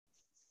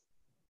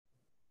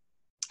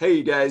Hey,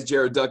 you guys,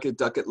 Jared Duckett,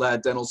 Duckett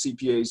Ladd Dental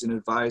CPAs and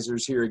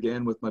Advisors here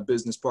again with my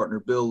business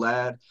partner, Bill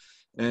Ladd,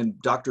 and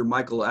Dr.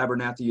 Michael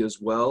Abernathy as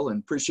well.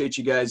 And appreciate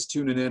you guys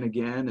tuning in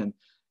again.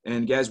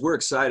 And guys, we're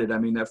excited. I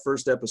mean, that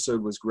first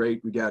episode was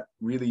great. We got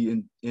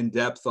really in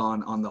depth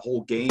on the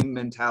whole game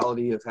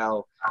mentality of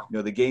how,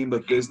 the game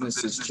of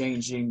business is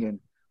changing, and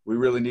we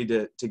really need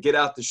to get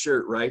out the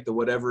shirt, right? The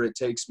whatever it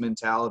takes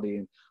mentality.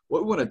 And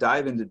what we want to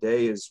dive in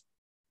today is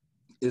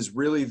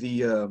really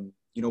the,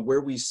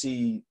 where we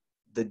see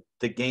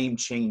the game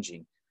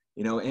changing,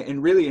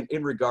 and really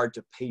in regard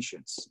to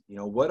patients,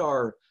 what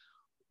are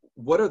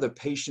the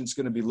patients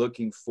going to be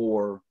looking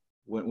for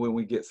when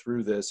we get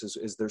through this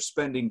is their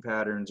spending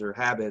patterns or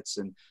habits,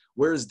 and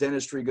where is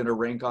dentistry going to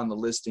rank on the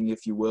listing,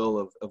 if you will,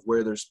 of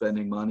where they're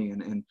spending money,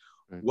 and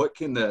Right. what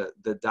can the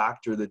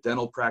doctor, the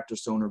dental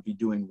practice owner be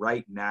doing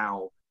right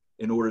now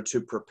in order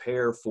to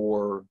prepare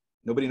for,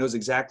 nobody knows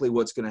exactly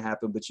what's going to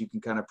happen, but you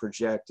can kind of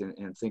project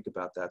and think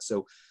about that.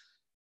 So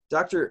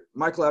Dr.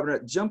 Michael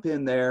Abernathy, jump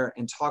in there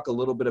and talk a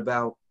little bit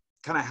about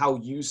kind of how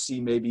you see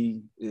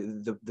maybe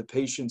the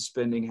patient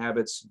spending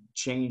habits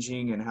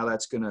changing and how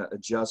that's going to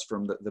adjust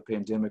from the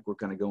pandemic we're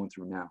kind of going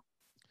through now.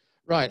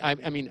 Right.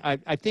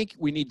 I think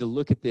we need to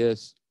look at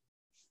this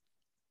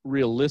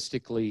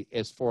realistically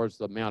as far as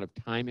the amount of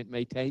time it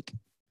may take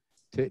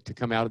to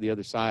come out of the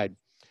other side.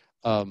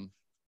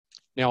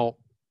 Now,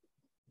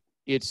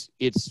 it's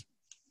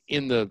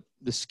in the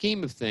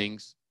scheme of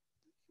things,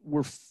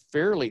 we're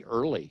fairly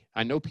early.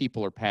 I know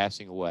people are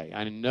passing away.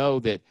 I know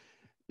that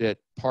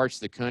parts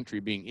of the country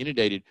are being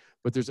inundated,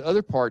 but there's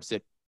other parts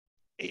that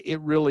it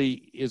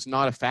really is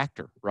not a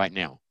factor right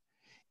now.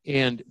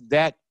 And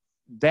that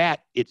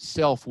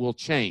itself will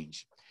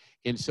change.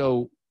 And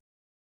so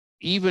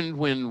even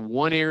when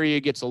one area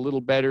gets a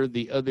little better,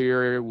 the other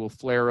area will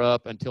flare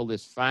up until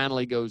this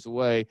finally goes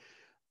away.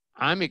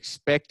 I'm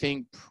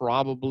expecting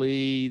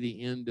probably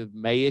the end of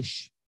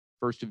May-ish,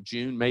 1st of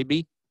June,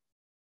 maybe.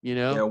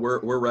 Yeah,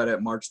 we're right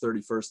at March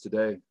 31st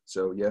today.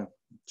 So yeah,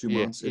 2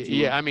 months.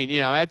 Yeah. I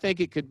mean, I think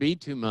it could be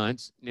 2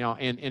 months now.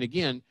 And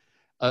again,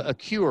 a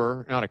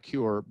cure, not a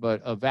cure,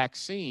 but a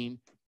vaccine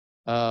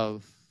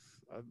of,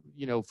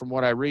 from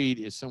what I read,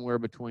 is somewhere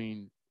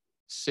between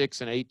 6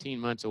 and 18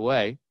 months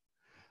away.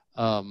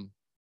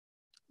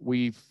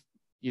 We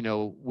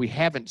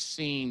haven't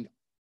seen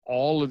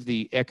all of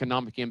the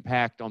economic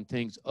impact on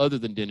things other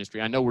than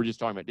dentistry. I know we're just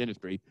talking about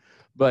dentistry,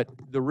 but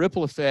the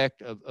ripple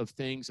effect of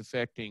things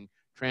affecting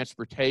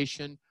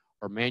transportation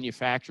or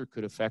manufacture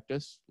could affect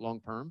us long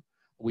term.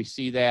 We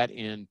see that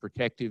in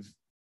protective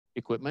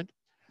equipment.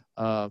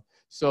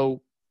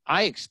 So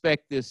I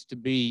expect this to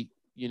be,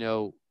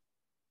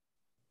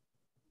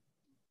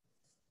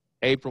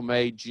 April,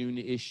 May,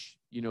 June-ish,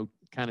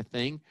 kind of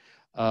thing.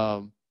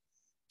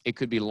 It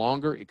could be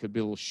longer. It could be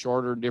a little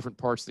shorter in different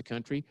parts of the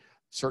country.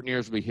 Certain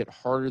areas will be hit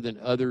harder than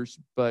others,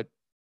 but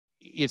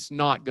it's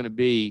not going to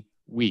be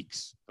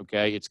weeks,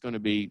 okay? It's going to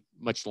be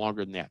much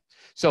longer than that.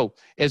 So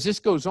as this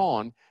goes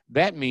on,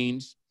 that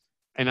means,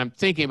 and I'm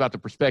thinking about the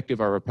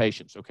perspective of our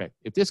patients, okay?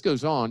 If this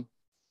goes on,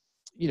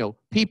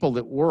 people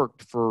that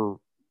worked for,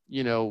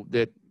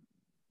 that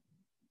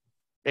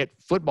at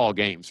football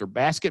games or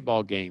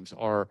basketball games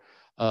or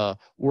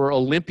were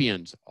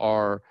Olympians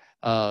or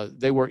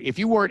they were, if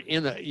you weren't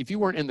in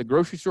the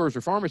grocery stores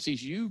or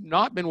pharmacies, you've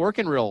not been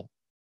working real,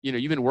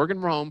 you've been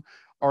working from home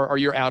or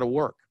you're out of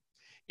work.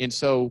 And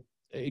so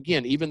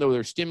again, even though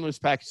there's stimulus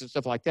packages and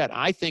stuff like that,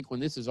 I think when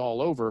this is all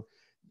over,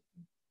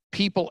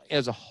 people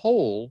as a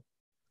whole,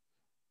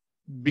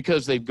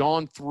 because they've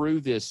gone through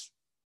this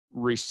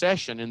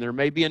recession, and there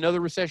may be another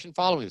recession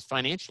following this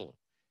financially,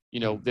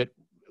 that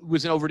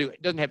was overdue.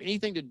 It doesn't have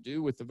anything to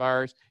do with the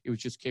virus. It was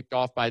just kicked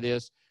off by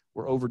this.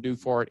 We're overdue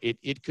for it.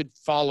 It could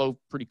follow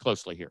pretty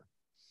closely here.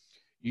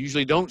 You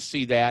usually don't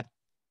see that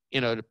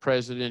in a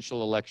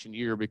presidential election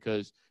year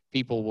because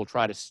people will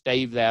try to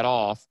stave that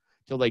off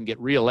till they can get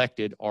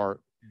reelected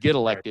or get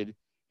elected,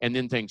 and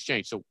then things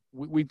change. So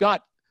we've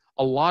got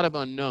a lot of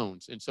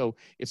unknowns. And so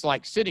it's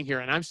like sitting here,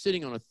 and I'm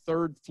sitting on a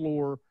 3rd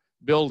floor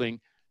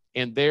building,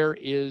 and there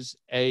is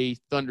a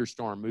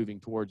thunderstorm moving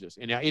towards us.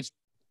 And now it's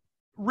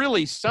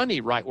really sunny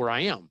right where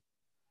I am,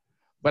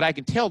 but I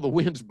can tell the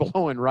wind's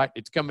blowing right.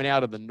 It's coming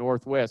out of the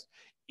northwest.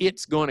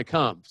 It's going to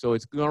come. So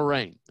it's going to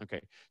rain.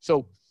 Okay.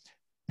 So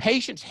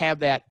patients have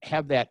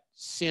that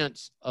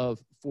sense of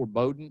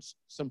forebodings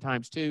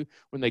sometimes too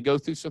when they go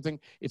through something.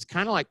 It's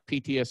kind of like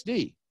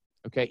PTSD.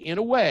 Okay. In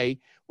a way,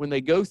 when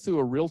they go through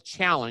a real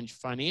challenge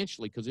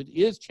financially, because it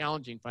is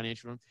challenging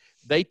financially,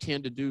 they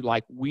tend to do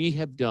like we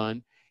have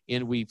done,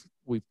 and we've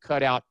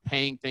cut out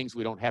paying things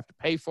we don't have to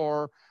pay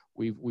for.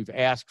 We've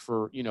asked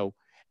for,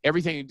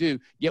 everything to do,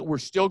 yet we're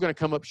still going to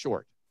come up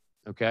short.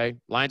 Okay.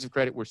 Lines of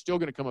credit, we're still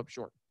going to come up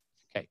short.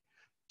 Okay.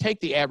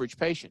 Take the average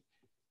patient.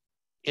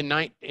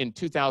 In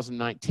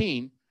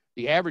 2019,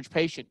 the average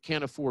patient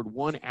can't afford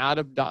one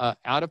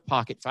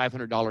out-of-pocket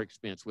 $500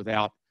 expense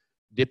without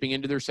dipping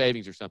into their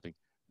savings or something.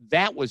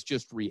 That was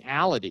just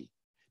reality.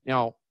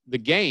 Now, the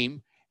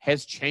game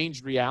has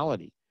changed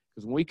reality,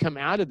 because when we come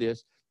out of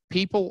this,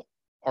 people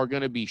are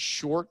going to be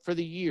short for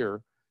the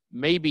year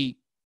maybe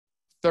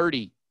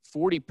 30,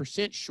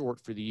 40% short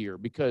for the year,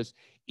 because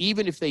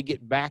even if they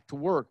get back to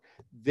work,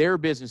 their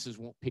businesses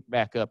won't pick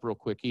back up real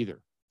quick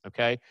either.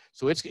 Okay.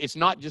 So it's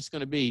not just going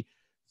to be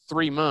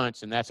 3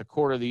 months and that's a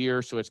quarter of the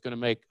year, so it's going to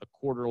make a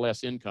quarter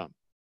less income.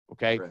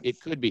 Okay. Right.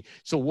 It could be.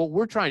 So what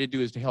we're trying to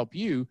do is to help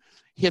you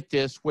hit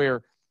this,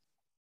 where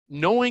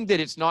knowing that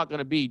it's not going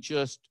to be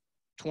just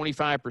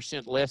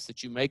 25% less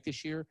that you make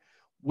this year,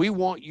 we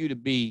want you to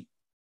be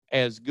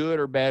as good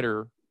or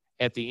better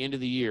at the end of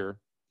the year,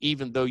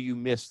 even though you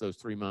miss those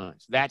 3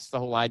 months. That's the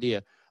whole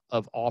idea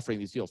of offering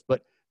these deals.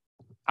 But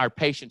our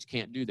patients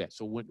can't do that.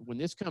 So when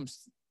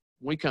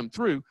we come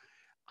through,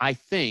 I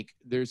think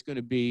there's going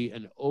to be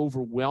an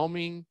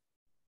overwhelming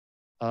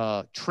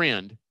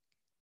trend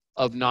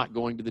of not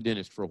going to the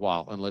dentist for a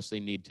while unless they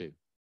need to.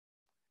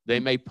 They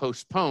may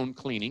postpone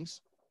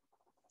cleanings.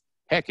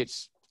 Heck,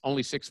 it's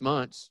only 6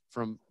 months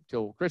from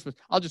till Christmas.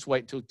 I'll just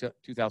wait until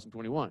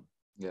 2021.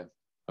 Yeah.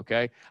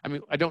 Okay. I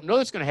mean, I don't know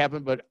that's going to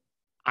happen, but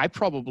I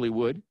probably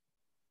would.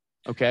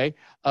 Okay.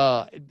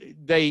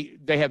 They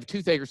have a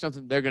toothache or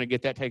something, they're going to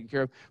get that taken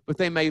care of, but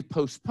they may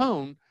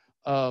postpone,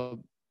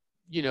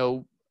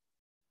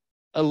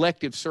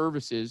 elective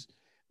services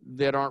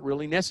that aren't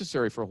really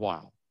necessary for a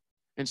while.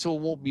 And so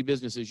it won't be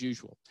business as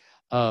usual.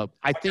 I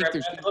think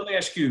there's... Let me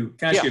ask you,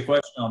 can I ask you a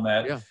question on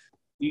that? Yeah.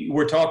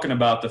 We're talking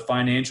about the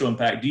financial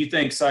impact. Do you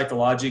think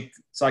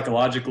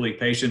psychologically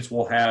patients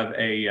will have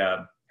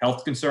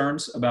health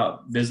concerns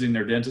about visiting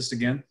their dentist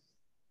again?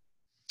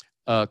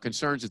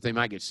 Concerns that they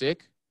might get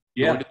sick?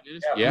 Yeah.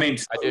 Yeah, I mean,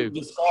 I do.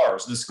 The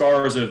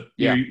scars of,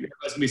 everybody's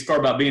going to be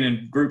scarred about being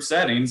in group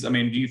settings. I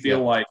mean, do you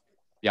feel like,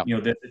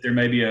 that there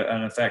may be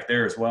an effect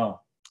there as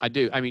well? I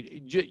do. I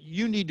mean,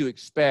 you need to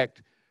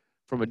expect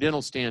from a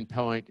dental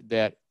standpoint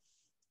that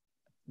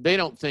they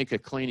don't think a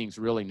cleaning's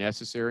really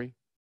necessary.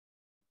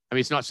 I mean,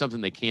 it's not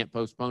something they can't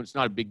postpone. It's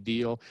not a big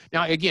deal.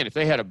 Now, again, if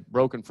they had a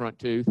broken front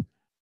tooth,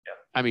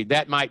 I mean,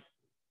 that might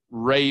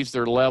raise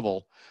their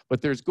level,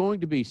 but there's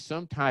going to be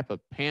some type of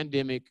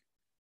pandemic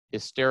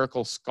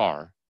hysterical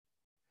scar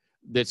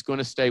that's going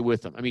to stay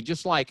with them. I mean,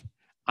 just like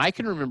I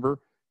can remember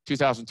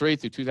 2003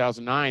 through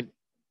 2009,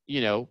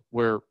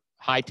 where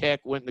high tech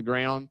went in the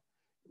ground,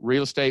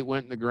 real estate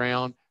went in the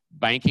ground,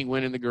 banking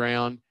went in the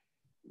ground.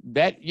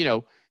 That,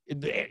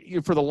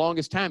 for the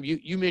longest time,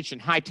 you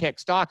mentioned high tech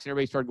stocks and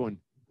everybody started going,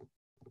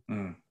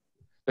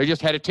 They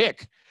just had a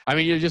tick. I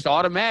mean, you just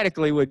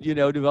automatically would,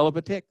 develop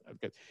a tick.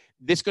 Okay.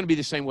 This is going to be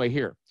the same way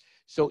here.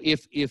 So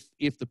if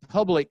the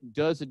public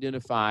does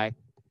identify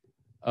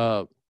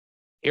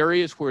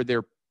areas where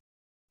they're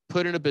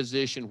put in a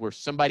position where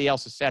somebody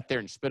else has sat there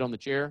and spit on the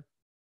chair,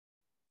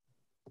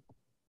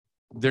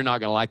 they're not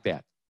going to like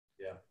that.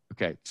 Yeah.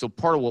 Okay. So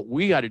part of what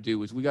we got to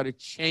do is we got to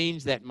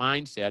change that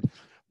mindset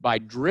by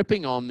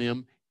dripping on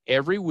them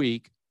every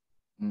week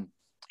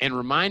and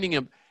reminding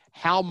them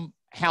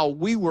how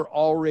we were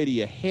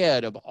already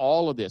ahead of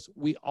all of this.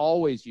 We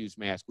always used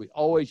masks. We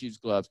always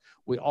used gloves.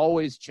 We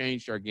always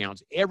changed our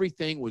gowns.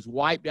 Everything was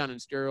wiped down and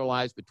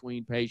sterilized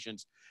between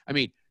patients. I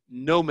mean,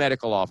 no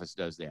medical office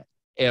does that,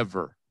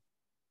 ever.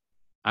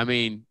 I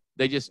mean,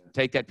 they just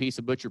take that piece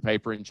of butcher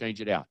paper and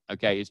change it out.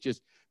 Okay, it's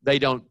just, they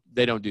don't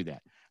do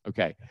that.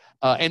 Okay,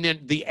 and then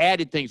the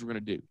added things we're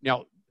going to do.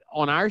 Now,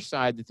 on our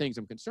side, the things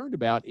I'm concerned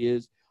about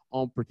is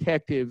on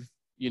protective,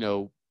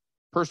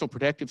 personal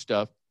protective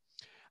stuff.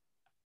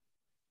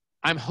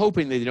 I'm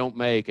hoping they don't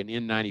make an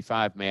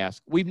N95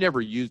 mask. We've never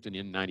used an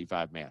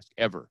N95 mask,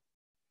 ever.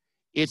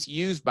 It's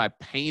used by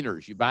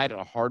painters. You buy it at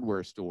a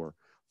hardware store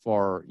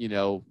for,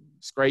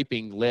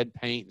 scraping lead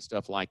paint and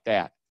stuff like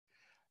that.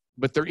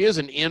 But there is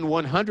an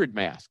N100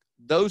 mask.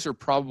 Those are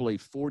probably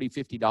 $40,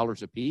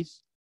 $50 a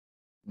piece,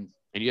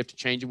 and you have to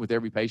change them with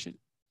every patient.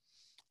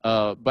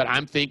 But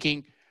I'm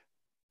thinking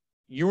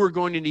you are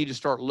going to need to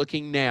start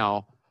looking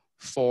now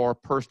for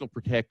personal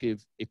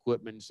protective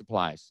equipment and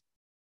supplies,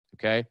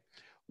 okay?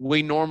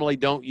 We normally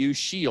don't use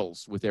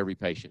shields with every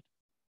patient.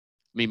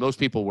 I mean, most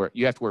people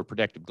you have to wear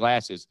protective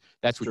glasses.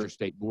 That's what your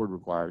state board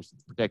requires,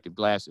 protective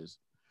glasses.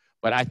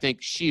 But I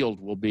think shield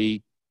will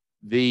be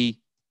the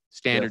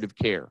standard of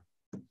care.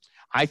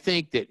 I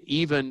think that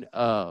even,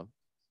 and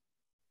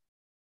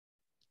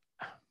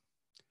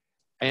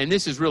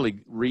this is really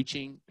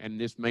reaching, and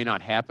this may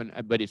not happen,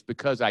 but it's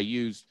because I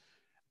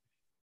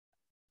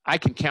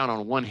can count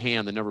on one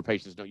hand the number of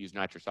patients that don't use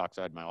nitrous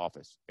oxide in my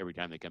office every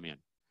time they come in.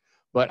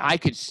 But I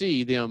could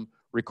see them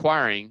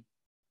requiring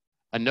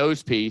a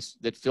nose piece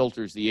that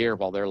filters the air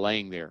while they're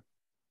laying there,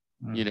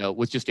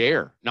 with just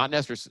air, not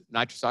nitrous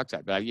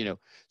oxide, but,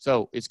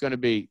 so it's going to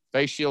be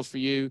face shields for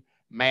you,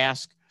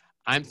 mask.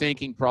 I'm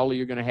thinking probably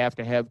you're going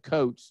to have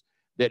coats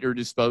that are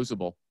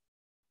disposable.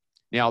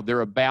 Now,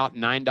 they're about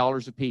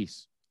 $9 a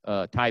piece,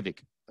 Tyvek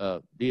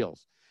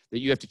deals that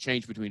you have to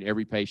change between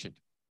every patient,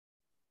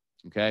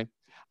 okay?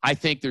 I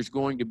think there's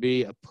going to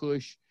be a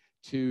push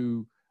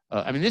to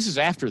this is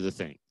after the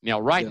thing. Now,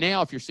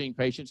 now, if you're seeing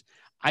patients,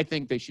 I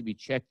think they should be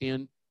checked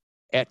in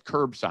at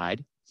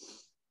curbside.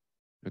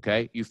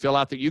 Okay. You fill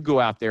out you go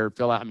out there,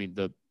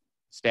 the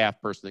staff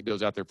person that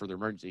goes out there for their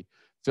emergency,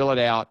 fill it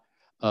out.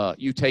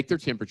 You take their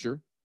temperature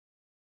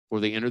before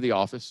they enter the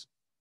office.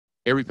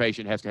 Every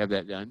patient has to have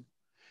that done.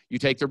 You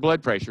take their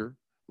blood pressure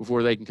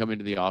before they can come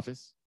into the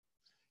office.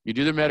 You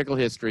do their medical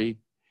history.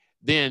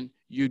 Then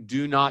you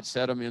do not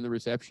set them in the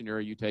reception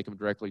area. You take them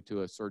directly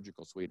to a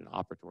surgical suite, an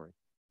operatory.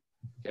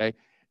 Okay?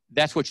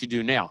 That's what you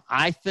do now.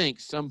 I think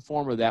some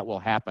form of that will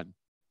happen,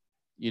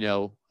 in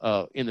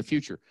the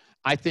future.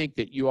 I think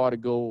that you ought to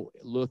go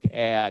look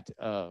at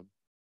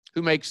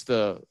who makes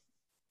the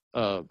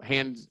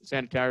hand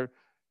sanitizer.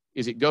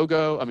 Is it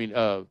GoGo? I mean,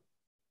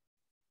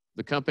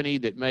 the company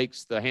that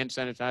makes the hand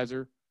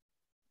sanitizer.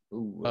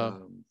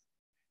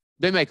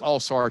 They make all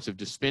sorts of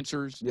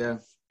dispensers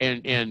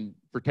and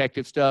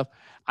protective stuff.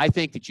 I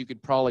think that you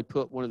could probably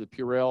put one of the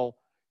Purell,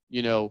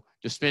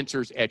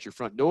 dispensers at your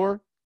front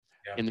door,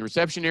 in the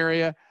reception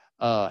area,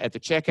 at the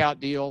checkout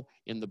deal,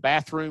 in the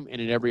bathroom, and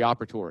in every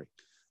operatory.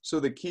 So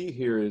the key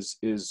here is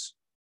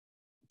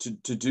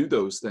to do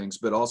those things,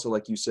 but also,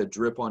 like you said,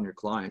 drip on your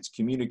clients,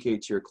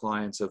 communicate to your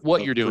clients of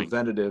what you're doing.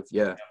 Preventative.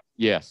 Yeah.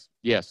 Yes.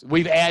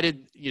 We've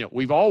added,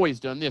 we've always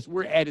done this.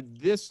 We're added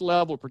this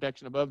level of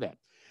protection above that.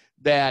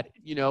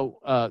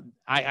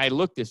 I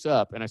looked this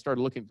up and I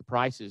started looking at the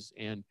prices,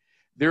 and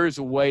there is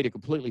a way to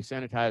completely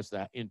sanitize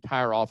that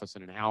entire office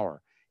in an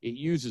hour. It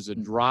uses a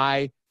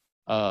dry,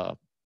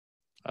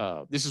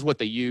 this is what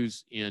they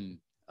use in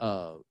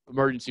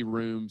emergency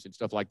rooms and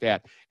stuff like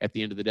that at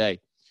the end of the day.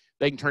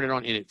 They can turn it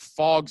on and it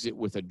fogs it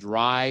with a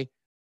dry,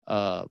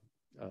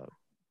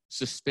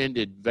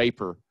 suspended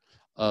vapor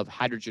of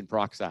hydrogen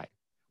peroxide,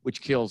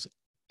 which kills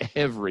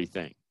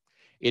everything.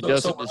 It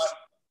doesn't.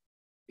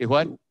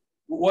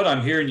 What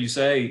I'm hearing you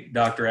say,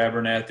 Dr.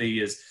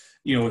 Abernathy, is,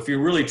 if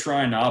you're really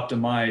trying to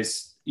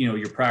optimize,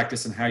 your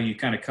practice and how you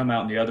kind of come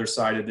out on the other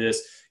side of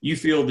this, you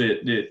feel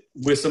that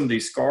with some of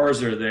these scars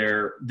that are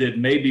there, that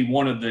maybe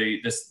one of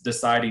the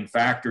deciding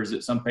factors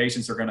that some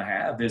patients are going to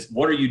have is,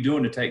 what are you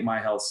doing to take my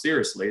health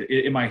seriously?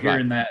 Am I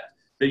hearing that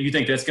you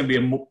think that's going to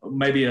be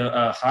maybe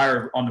a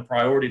higher on the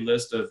priority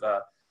list of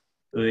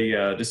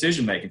the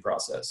decision-making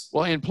process?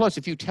 Well, and plus,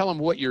 if you tell them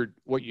what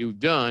you've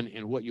done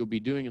and what you'll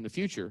be doing in the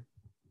future,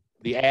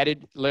 the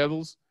added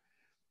levels,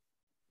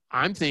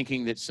 I'm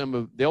thinking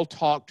that they'll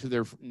talk to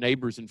their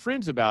neighbors and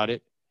friends about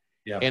it,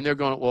 and they're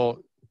going,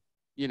 well,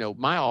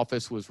 my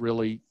office was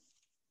really,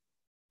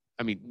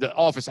 the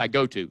office I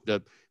go to,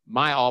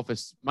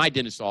 my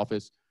dentist's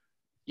office,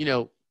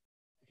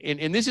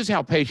 and this is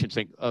how patients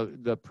think.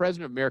 The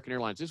president of American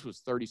Airlines, this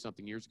was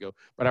 30-something years ago,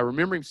 but I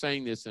remember him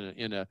saying this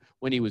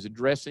when he was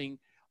addressing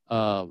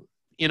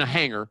in a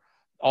hangar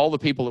all the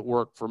people that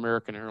work for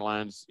American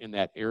Airlines in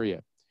that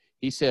area.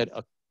 He said,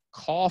 a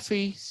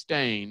coffee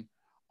stain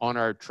on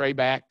our tray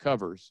back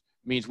covers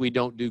means we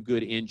don't do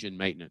good engine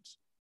maintenance.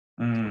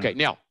 Okay,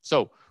 now,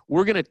 so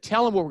we're going to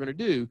tell them what we're going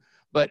to do,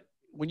 but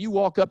when you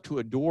walk up to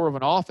a door of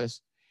an office,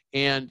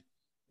 and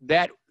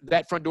that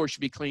front door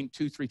should be cleaned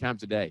 2-3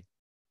 times a day.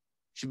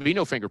 Should be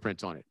no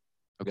fingerprints on it,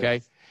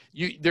 okay?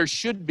 Yes. There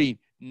should be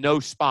no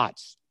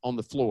spots on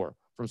the floor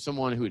from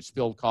someone who had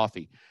spilled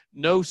coffee.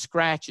 No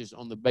scratches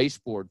on the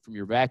baseboard from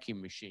your vacuum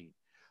machine.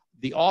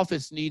 The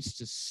office needs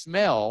to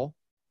smell,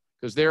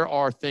 because there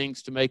are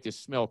things to make this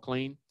smell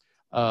clean.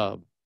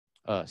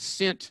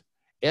 Scent,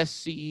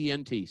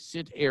 S-C-E-N-T,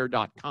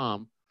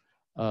 scentair.com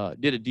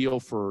did a deal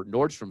for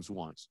Nordstrom's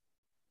once.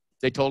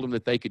 They told them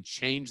that they could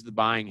change the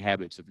buying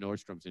habits of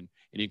Nordstrom's and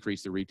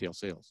increase their retail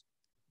sales.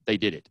 They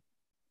did it.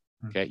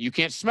 Okay, you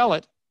can't smell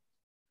it,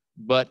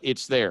 but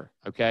it's there.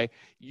 Okay,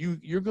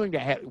 you're going to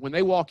have, when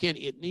they walk in,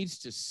 it needs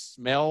to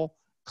smell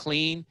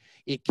clean.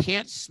 It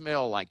can't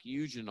smell like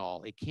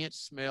eugenol. It can't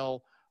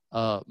smell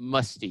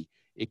musty.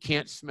 It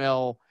can't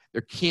smell.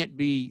 There can't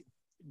be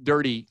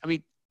dirty.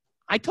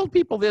 I told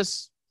people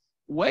this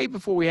way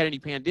before we had any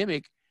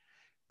pandemic.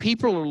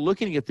 People are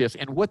looking at this,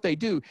 and what they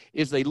do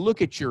is they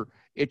look at your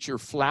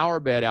flower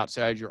bed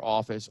outside your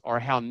office, or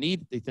how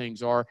neat the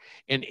things are,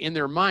 and in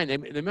their mind,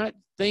 they might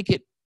think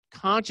it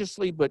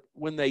consciously, but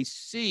when they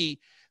see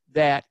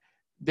that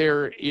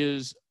there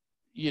is,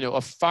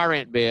 a fire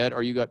ant bed,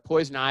 or you got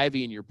poison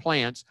ivy in your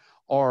plants,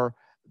 or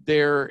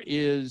there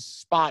is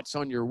spots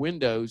on your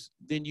windows,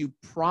 then you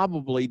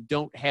probably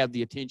don't have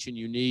the attention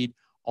you need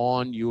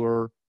on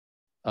your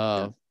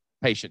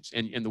patients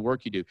and the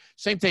work you do.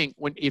 Same thing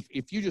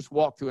if you just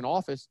walk through an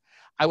office,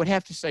 I would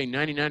have to say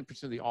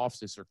 99% of the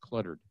offices are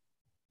cluttered.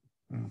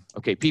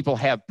 Okay, people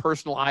have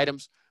personal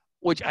items,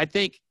 which I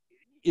think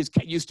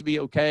used to be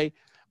okay,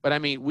 but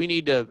we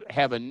need to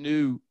have a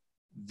new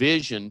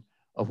vision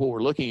of what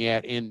we're looking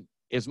at. And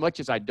as much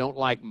as I don't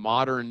like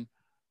modern,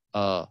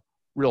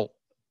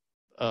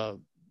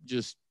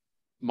 just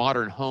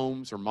modern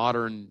homes or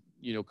modern,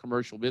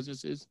 commercial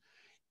businesses,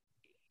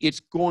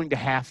 it's going to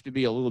have to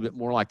be a little bit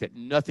more like that.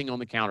 Nothing on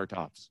the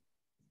countertops,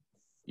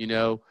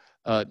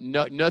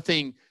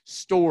 nothing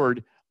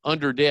stored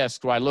under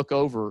desks where I look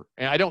over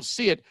and I don't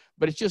see it,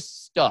 but it's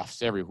just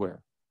stuffs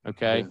everywhere.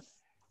 Okay. Yeah.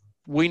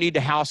 We need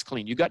to house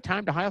clean. You got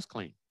time to house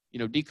clean,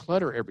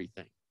 declutter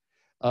everything.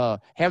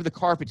 Have the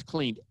carpets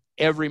cleaned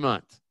every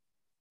month.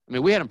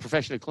 We had them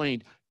professionally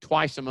cleaned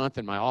twice a month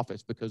in my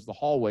office because the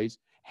hallways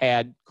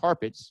had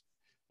carpets.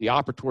 The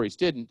operatories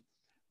didn't,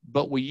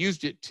 but we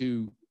used it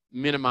to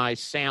minimize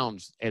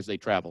sounds as they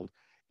traveled.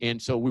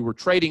 And so we were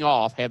trading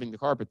off having the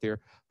carpet there,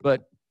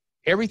 but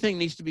everything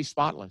needs to be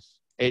spotless.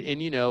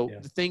 And you know,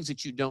 the things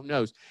that you don't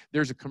know.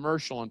 There's a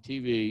commercial on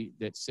TV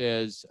that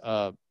says,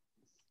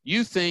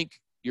 you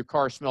think your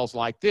car smells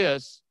like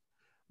this,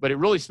 but it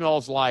really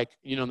smells like,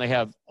 you know, they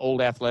have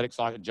old athletics,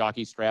 like a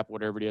jockey strap,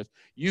 whatever it is.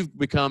 You've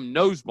become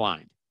nose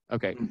blind.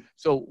 Okay.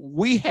 So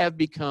we have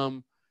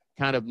become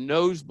kind of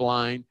nose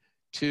blind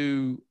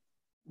to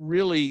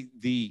really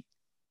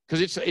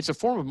because it's a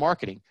form of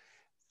marketing,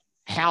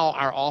 how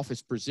our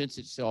office presents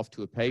itself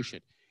to a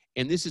patient.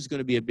 And this is going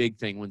to be a big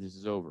thing when this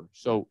is over.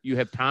 So you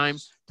have time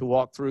to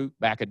walk through,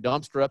 back a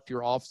dumpster up to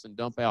your office and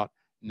dump out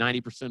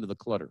 90% of the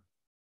clutter.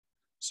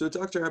 So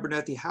Dr.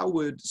 Abernathy,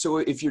 so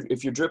if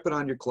you're dripping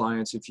on your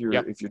clients, if you're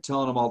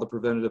telling them all the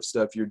preventative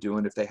stuff you're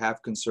doing, if they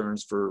have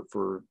concerns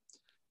for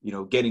you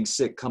know, getting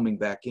sick coming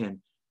back in,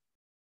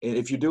 and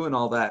if you're doing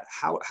all that,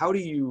 how do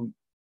you,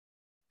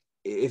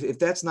 if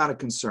that's not a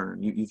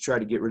concern, you've tried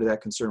to get rid of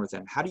that concern with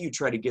them, how do you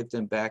try to get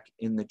them back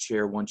in the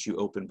chair once you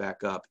open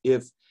back up,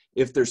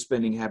 if their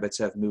spending habits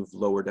have moved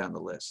lower down the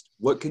list?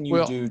 What can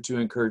you do to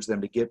encourage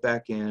them to get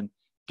back in,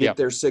 get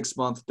their 6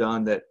 month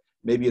done, that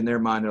maybe in their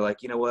mind they're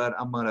like, you know what,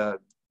 I'm going to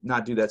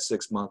not do that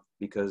 6 month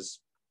because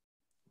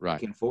I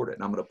can't afford it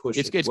and I'm going to push it.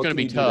 It's going to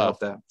be tough.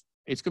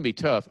 It's going to be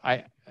tough.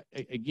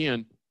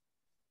 Again,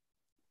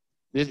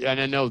 and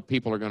I know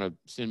people are going to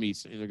send me,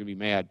 they're going to be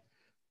mad.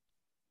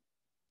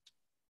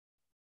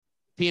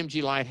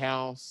 PMG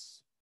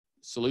Lighthouse,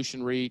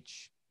 Solution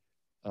Reach,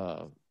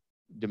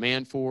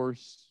 Demand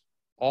Force,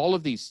 all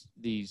of these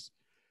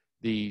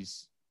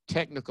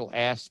technical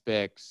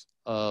aspects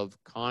of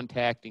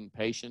contacting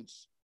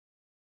patients,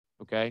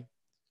 okay?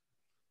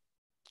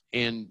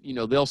 And, you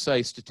know, they'll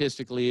say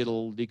statistically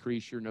it'll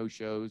decrease your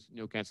no-shows,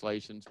 no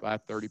cancellations by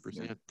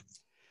 30%. Yeah.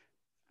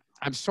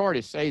 I'm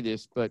sorry to say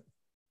this, but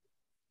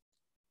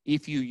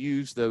if you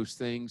use those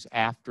things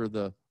after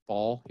the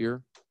fall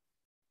here,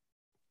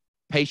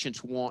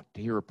 patients want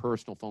to hear a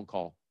personal phone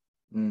call.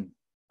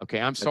 Okay,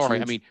 I'm sorry.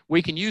 Huge. I mean,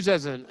 we can use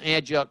as an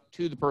adjunct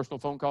to the personal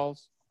phone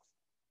calls.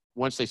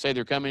 Once they say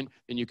they're coming,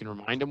 then you can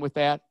remind them with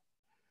that.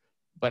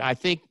 But I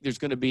think there's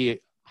going to be a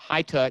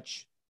high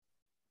touch,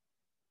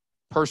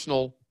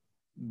 personal,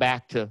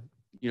 back to,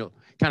 you know,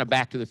 kind of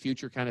back to the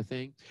future kind of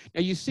thing.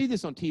 Now, you see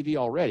this on TV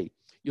already.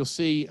 You'll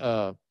see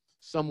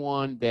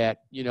someone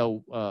that, you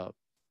know,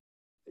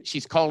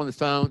 she's calling the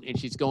phone and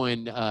she's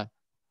going,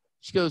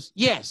 she goes,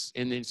 yes.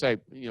 And then say,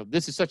 you know,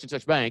 this is such and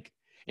such bank.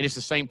 And it's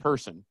the same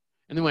person.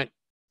 And they went,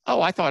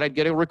 oh, I thought I'd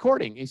get a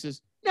recording. He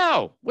says,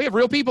 no, we have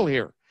real people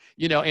here.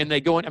 You know, and they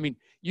go in. I mean,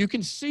 you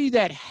can see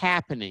that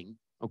happening,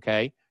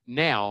 okay,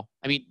 now.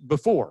 I mean,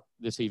 before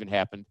this even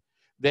happened,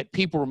 that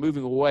people were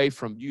moving away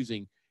from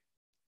using,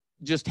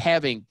 just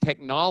having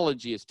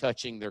technology as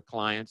touching their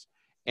clients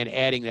and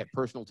adding that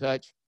personal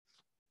touch.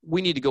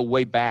 We need to go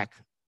way back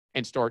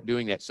and start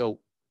doing that. So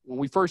when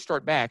we first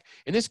start back,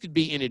 and this could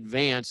be in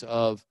advance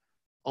of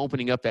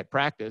opening up that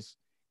practice,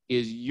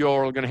 is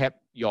you're going to have,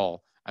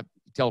 y'all, I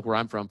tell where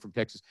I'm from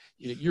Texas,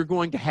 you're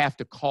going to have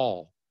to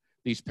call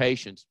these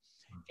patients,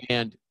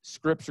 and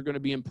scripts are going to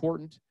be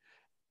important,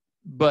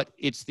 but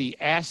it's the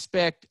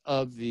aspect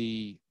of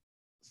the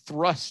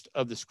thrust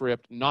of the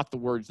script, not the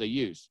words they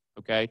use,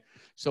 okay?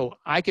 So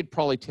I could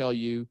probably tell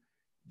you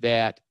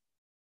that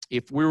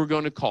if we were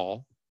going to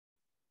call,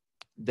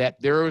 that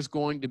there is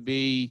going to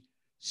be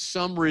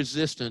some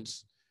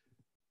resistance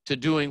to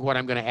doing what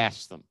I'm going to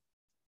ask them.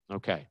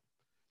 Okay.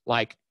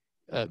 Like,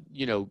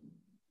 you know,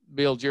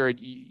 Bill, Jared,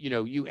 you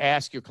know, you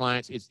ask your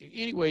clients, is there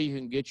any way you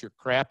can get your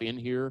crap in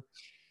here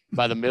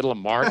by the middle of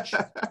March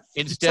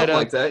instead of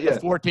like that, the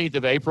 14th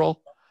of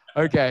April?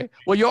 Okay.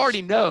 Well, you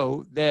already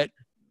know that,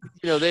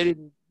 you know, they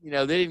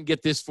didn't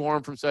get this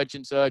form from such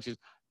and such.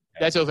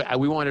 That's okay.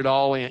 We want it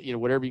all in, you know,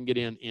 whatever you can get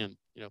in, you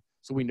know,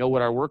 so we know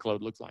what our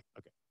workload looks like.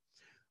 Okay.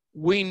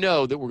 We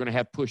know that we're going to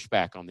have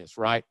pushback on this,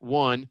 right?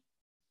 One,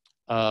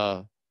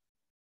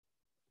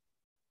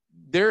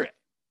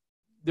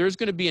 there's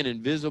going to be an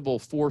invisible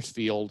force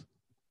field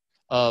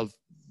of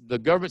the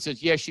government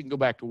says, yes, you can go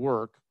back to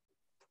work.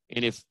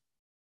 And if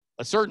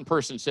a certain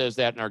person says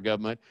that in our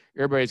government,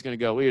 everybody's going to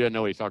go, well, he doesn't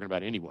know what he's talking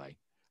about anyway.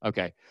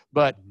 Okay.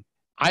 But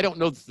I don't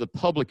know that the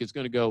public is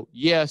going to go,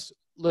 yes,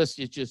 it's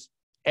just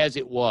as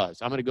it was.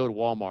 I'm going to go to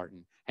Walmart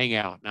and hang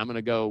out, and I'm going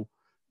to go,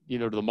 you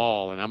know, to the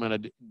mall, and I'm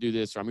going to do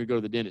this, or I'm going to go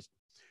to the dentist.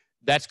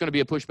 That's going to be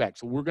a pushback.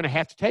 So we're going to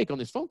have to take on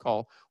this phone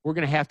call, we're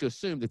going to have to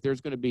assume that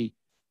there's going to be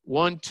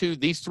one, two,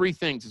 these three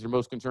things that they're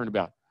most concerned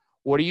about.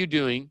 What are you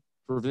doing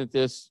to prevent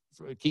this,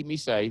 keep me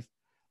safe?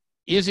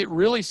 Is it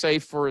really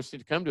safe for us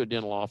to come to a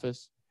dental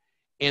office?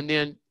 And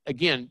then,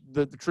 again,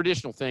 the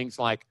traditional things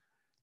like,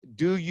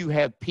 do you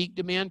have peak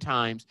demand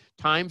times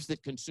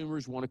that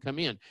consumers want to come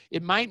in?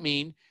 It might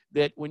mean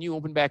that when you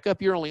open back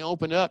up, you're only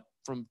open up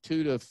from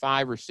 2 to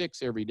 5 or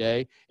 6 every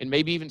day, and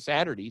maybe even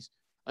Saturdays,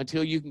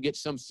 until you can get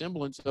some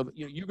semblance of,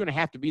 you know, you're going to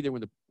have to be there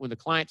when the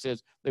client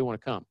says they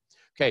want to come.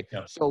 Okay,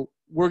 so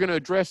we're going to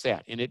address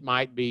that, and it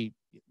might be,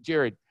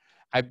 Jared,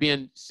 I've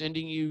been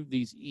sending you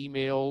these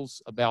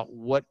emails about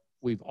what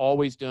we've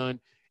always done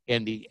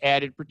and the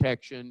added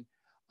protection.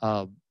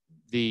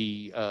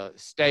 The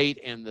state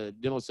and the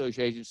dental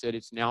association said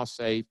it's now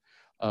safe.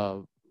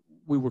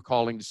 We were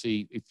calling to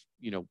see if,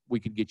 we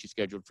could get you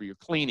scheduled for your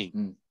cleaning.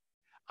 Mm.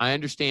 I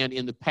understand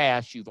in the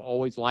past, you've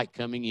always liked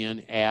coming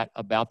in at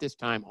about this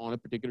time on a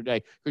particular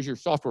day because your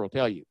software will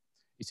tell you.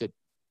 He said,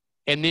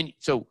 and then,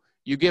 so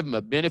you give them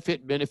a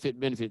benefit, and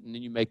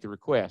then you make the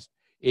request.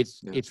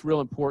 It's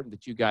real important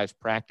that you guys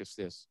practice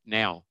this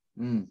now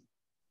and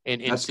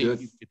see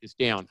if you can get this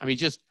down. I mean,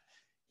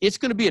 it's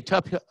going to be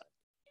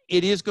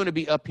it is going to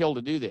be uphill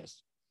to do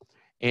this.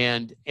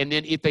 And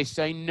then if they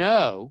say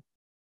no,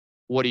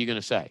 what are you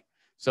going to say?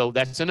 So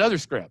that's another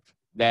script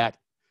that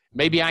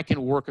maybe I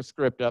can work a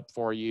script up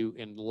for you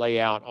and lay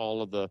out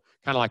all of the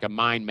kind of like a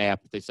mind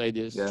map. If they say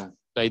this,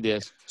 say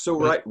this. So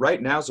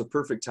right now is a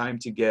perfect time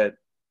to get,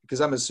 because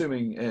I'm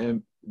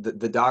assuming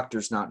the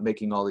doctor's not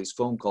making all these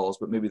phone calls,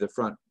 but maybe the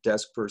front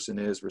desk person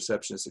is,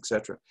 receptionist,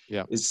 etc.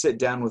 Yeah. Is sit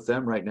down with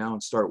them right now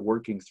and start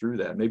working through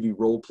that. Maybe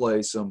role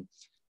play some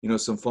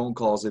phone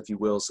calls, if you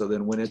will. So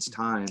then when it's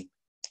time,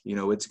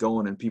 it's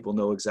going and people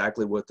know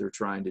exactly what they're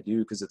trying to do,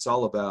 because it's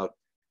all about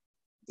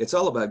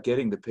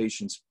getting the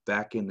patients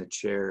back in the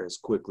chair as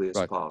quickly as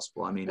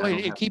possible. I mean,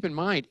 and keep in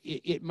mind,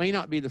 it may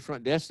not be the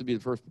front desk to be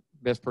the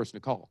best person to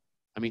call.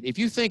 I mean, if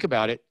you think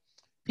about it,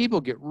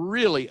 people get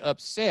really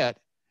upset.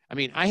 I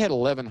mean, I had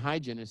 11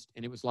 hygienists,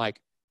 and it was like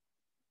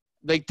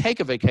they take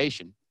a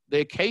vacation.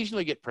 They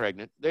occasionally get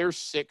pregnant. They're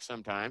sick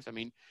sometimes. I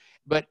mean,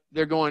 but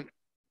they're going,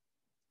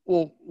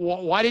 well,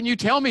 why didn't you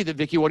tell me that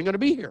Vicky wasn't going to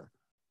be here?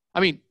 I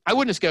mean, I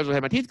wouldn't have scheduled to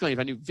have my teeth cleaned if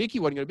I knew Vicky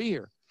wasn't going to be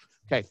here.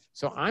 Okay,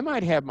 so I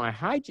might have my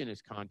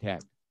hygienist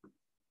contact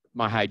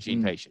my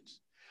hygiene patients.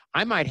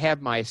 I might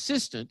have my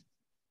assistant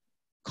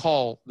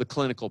call the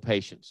clinical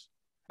patients.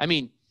 I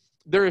mean,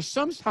 there is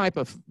some type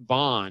of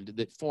bond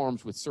that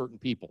forms with certain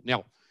people.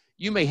 Now,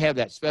 you may have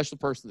that special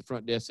person at the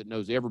front desk that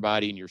knows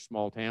everybody in your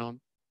small town.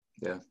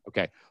 Yeah.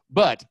 Okay,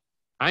 but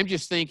I'm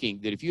just thinking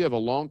that if you have a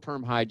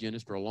long-term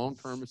hygienist or a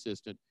long-term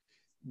assistant,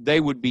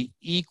 they would be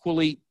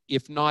equally,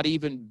 if not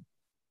even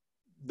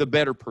the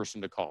better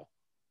person to call,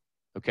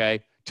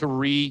 okay, to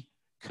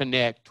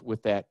reconnect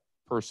with that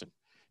person.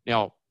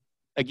 Now,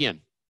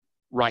 again,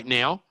 right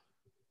now,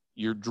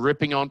 you're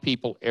dripping on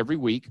people every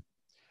week.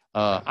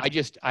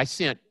 I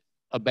sent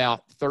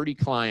about 30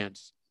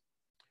 clients.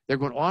 They're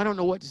going, I don't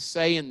know what to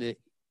say in the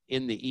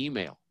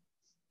email.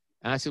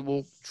 And I said,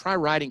 well, try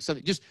writing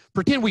something. Just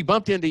pretend we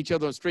bumped into each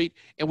other on the street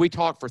and we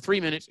talked for 3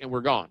 minutes and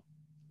we're gone.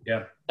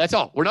 Yeah. That's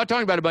all. We're not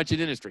talking about a bunch of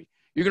dentistry.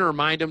 You're going to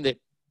remind them that,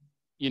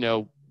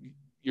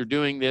 you're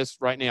doing this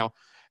right now,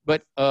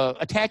 but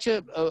attach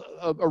a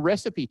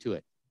recipe to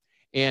it.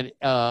 And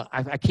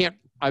I can't,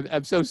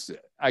 because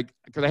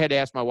I had to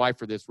ask my wife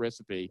for this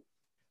recipe.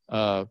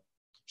 The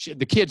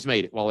kids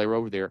made it while they were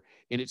over there,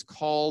 and it's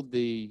called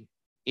the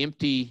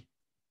empty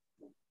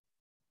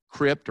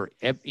crypt or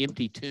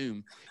empty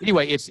tomb.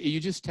 Anyway, you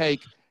just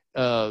take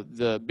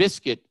the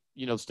biscuit,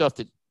 stuff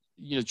that, that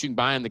you can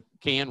buy in the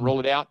can,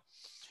 roll it out,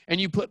 and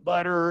you put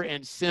butter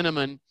and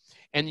cinnamon,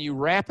 and you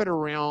wrap it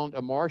around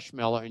a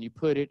marshmallow, and you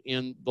put it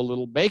in the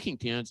little baking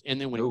tins,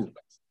 and then when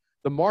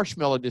the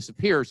marshmallow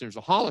disappears, there's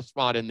a hollow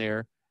spot in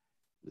there.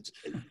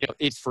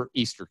 It's for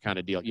Easter kind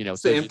of deal,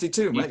 It's the empty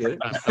tomb. I get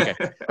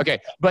it. Okay.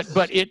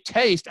 But it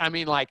tastes. I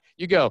mean, like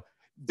you go,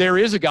 there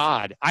is a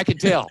God. I can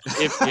tell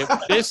if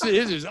this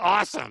is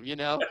awesome,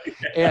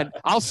 And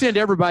I'll send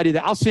everybody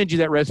that. I'll send you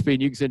that recipe,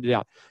 and you can send it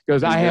out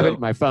because I have it in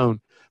my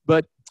phone.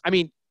 But I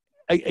mean,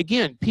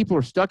 again, people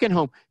are stuck at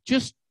home.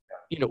 Just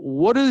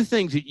what are the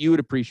things that you would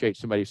appreciate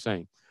somebody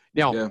saying?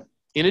 Now,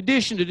 in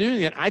addition to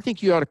doing that, I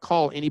think you ought to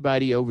call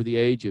anybody over the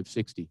age of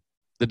 60,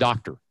 the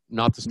doctor,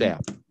 not the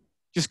staff.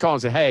 Just call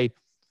and say, hey,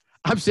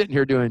 I'm sitting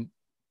here doing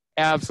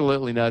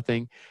absolutely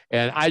nothing,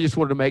 and I just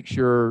wanted to make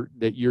sure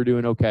that you're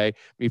doing okay.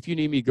 If you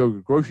need me to go to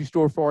the grocery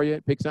store for you,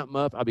 pick something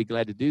up, I'll be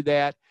glad to do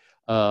that.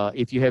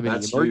 If you have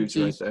any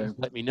emergencies, just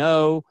let me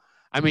know.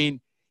 I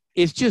mean,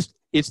 it's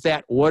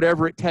that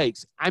whatever it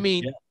takes. I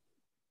mean,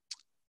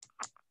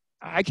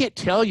 I can't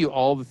tell you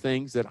all the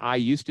things that I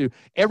used to.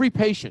 Every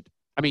patient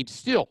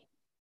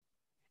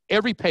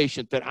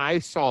that I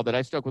saw that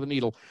I stuck with a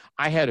needle,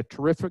 I had a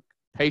terrific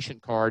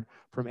patient card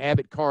from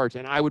Abbott Cards,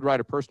 and I would write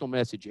a personal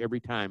message every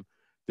time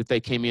that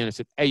they came in and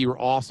said, hey, you were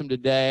awesome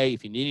today.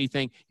 If you need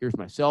anything, here's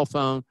my cell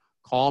phone.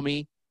 Call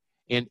me.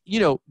 And,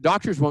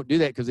 doctors won't do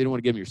that because they don't want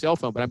to give them your cell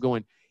phone. But I'm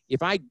going,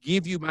 if I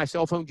give you my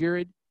cell phone,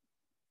 Jared,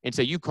 and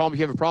say, you call me if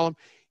you have a problem,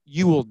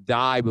 you will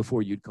die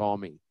before you'd call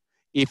me.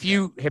 If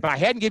I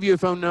hadn't given you a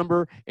phone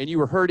number and you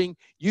were hurting,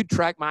 you'd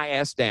track my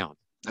ass down.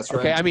 That's right.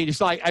 Okay. I mean,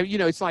 it's like,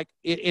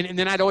 and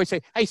then I'd always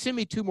say, hey, send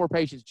me 2 more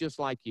patients just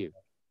like you.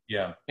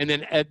 Yeah. And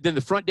then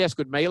the front desk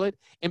would mail it.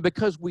 And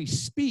because we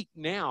speak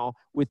now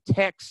with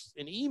texts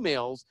and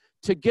emails,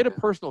 to get a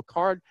personal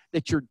card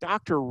that your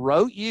doctor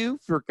wrote you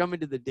for coming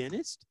to the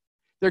dentist,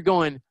 they're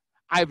going,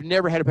 I've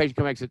never had a patient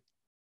come back and said,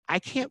 I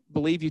can't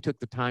believe you took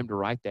the time to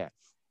write that.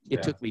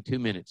 It took me 2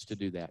 minutes to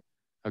do that.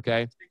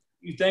 Okay.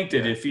 You think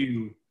that if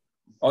you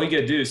all you got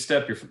to do is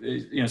stick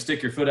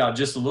your foot out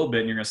just a little bit,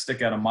 and you're going to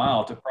stick out a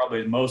mile to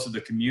probably most of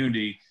the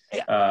community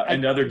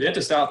and other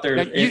dentists out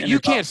there. You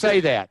can't say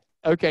that.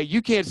 Okay,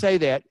 you can't say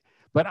that,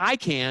 but I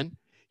can.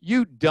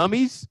 You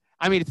dummies.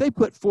 I mean, if they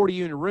put 40 of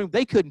you in a room,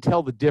 they couldn't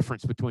tell the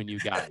difference between you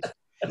guys.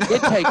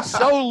 It takes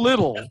so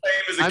little.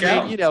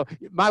 I mean,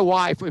 my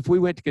wife, if we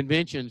went to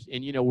conventions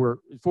and,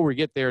 before we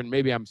get there and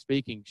maybe I'm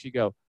speaking, she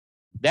go,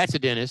 that's a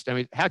dentist. I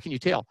mean, how can you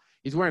tell?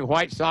 He's wearing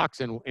white socks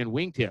and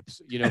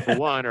wingtips, for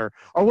one, or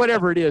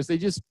whatever it is.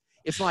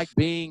 It's like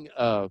being,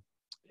 I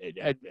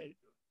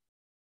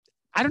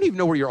don't even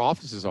know where your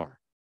offices are.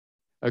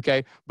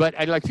 Okay. But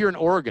like if you're in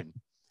Oregon,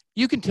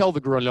 you can tell the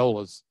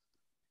granolas.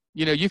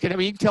 You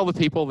can tell the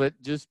people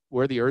that just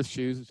wear the earth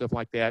shoes and stuff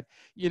like that.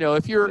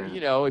 If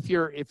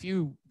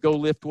you go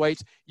lift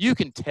weights, you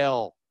can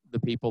tell the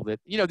people that,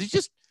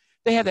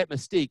 they have that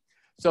mystique.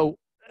 So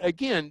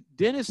again,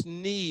 dentists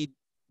they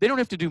don't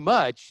have to do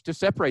much to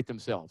separate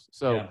themselves.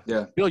 So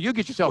Bill, you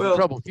get yourself in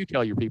trouble if you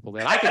tell your people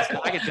that. I can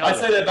tell I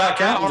say that about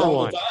accountants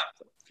all the time.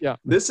 Yeah.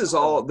 This is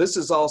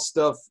all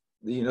stuff,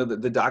 that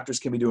the doctors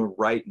can be doing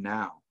right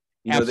now.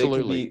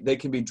 Absolutely. They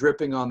can be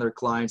dripping on their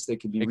clients. They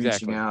can be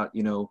reaching out,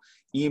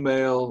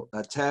 email,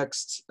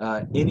 text,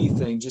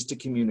 anything just to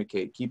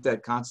communicate, keep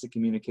that constant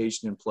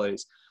communication in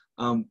place.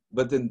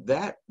 But then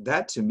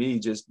that to me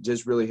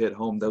just really hit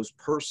home, those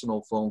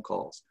personal phone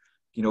calls,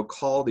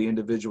 call the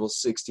individual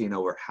 60 and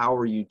over, how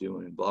are you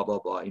doing? Blah, blah,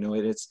 blah. And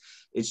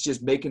it's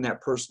just making that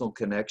personal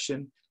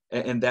connection.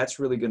 And that's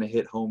really going to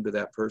hit home to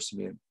that person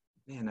being,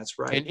 man, that's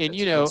right. And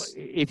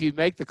if you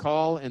make the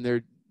call and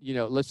they're,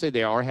 let's say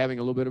they are having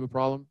a little bit of a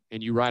problem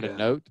and you write a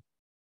note.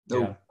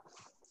 Yeah.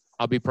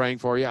 I'll be praying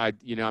for you.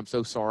 I'm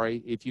so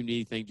sorry. If you need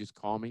anything, just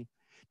call me.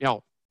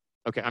 Now,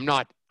 okay, I'm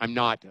not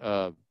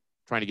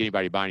trying to get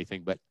anybody to buy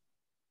anything, but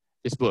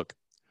this book,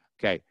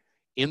 okay,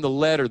 in the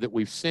letter that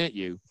we've sent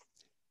you,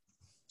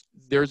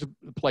 there's a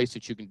place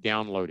that you can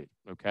download it,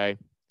 okay?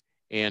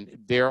 And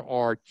there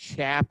are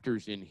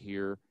chapters in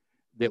here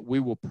that we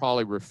will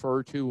probably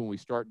refer to when we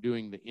start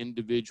doing the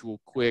individual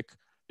quick,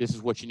 this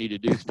is what you need to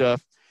do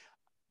stuff.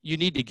 You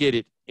need to get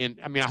it. And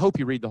I mean, I hope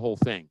you read the whole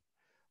thing,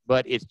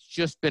 but it's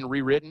just been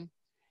rewritten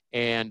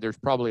and there's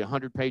probably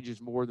 100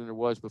 pages more than there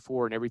was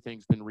before and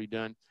everything's been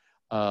redone.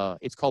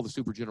 It's called the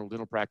Super General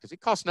Dental Practice.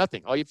 It costs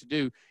nothing. All you have to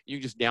do, you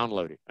can just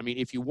download it. I mean,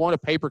 if you want a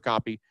paper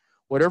copy,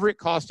 whatever it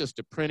costs us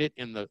to print it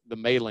in the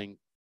mailing,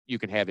 you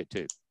can have it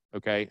too.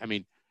 Okay. I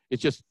mean,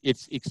 it's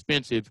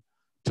expensive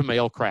to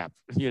mail crap,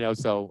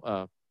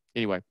 so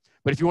anyway,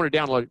 but if you want to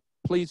download it,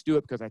 please do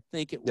it because I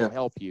think it will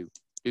help you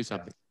do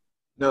something.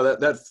 No,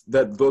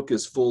 that book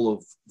is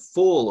full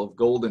of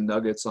golden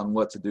nuggets on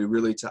what to do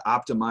really to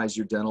optimize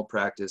your dental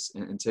practice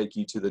and take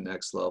you to the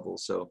next level.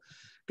 So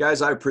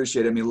guys, I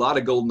appreciate it. I mean, a lot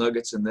of gold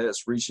nuggets in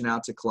this, reaching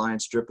out to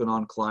clients, dripping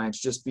on clients,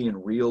 just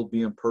being real,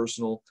 being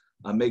personal,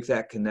 make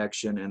that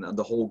connection. And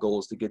the whole goal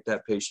is to get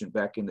that patient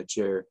back in the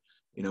chair,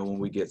 when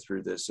we get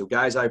through this. So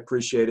guys, I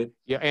appreciate it.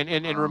 Yeah.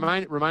 And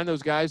remind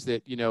those guys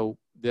that,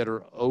 that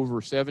are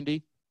over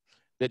 70,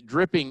 that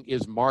dripping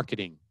is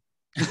marketing,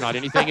 not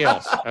anything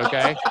else.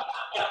 Okay.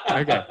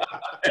 Okay.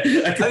 I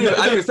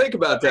didn't even think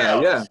about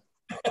that. Yeah.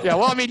 Yeah.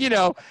 Well, I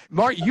mean,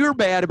 Mark, you're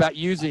bad about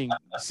using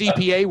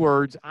CPA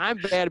words. I'm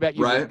bad about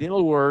using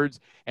dental words,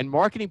 and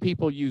marketing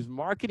people use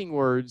marketing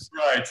words.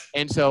 Right.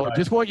 And so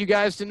just want you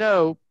guys to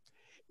know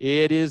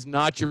it is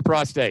not your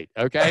prostate.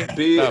 Okay.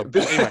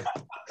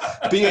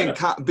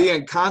 Be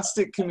in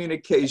constant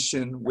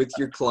communication with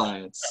your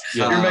clients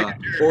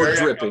or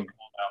dripping.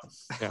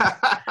 Yeah.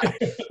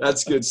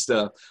 That's good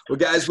stuff. Well,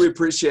 guys, we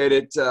appreciate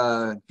it.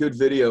 Good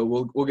video.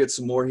 We'll get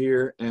some more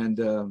here and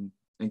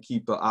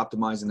keep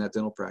optimizing that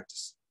dental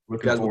practice.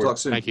 Looking guys, forward. we'll talk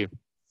soon. Thank you.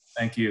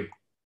 Thank you.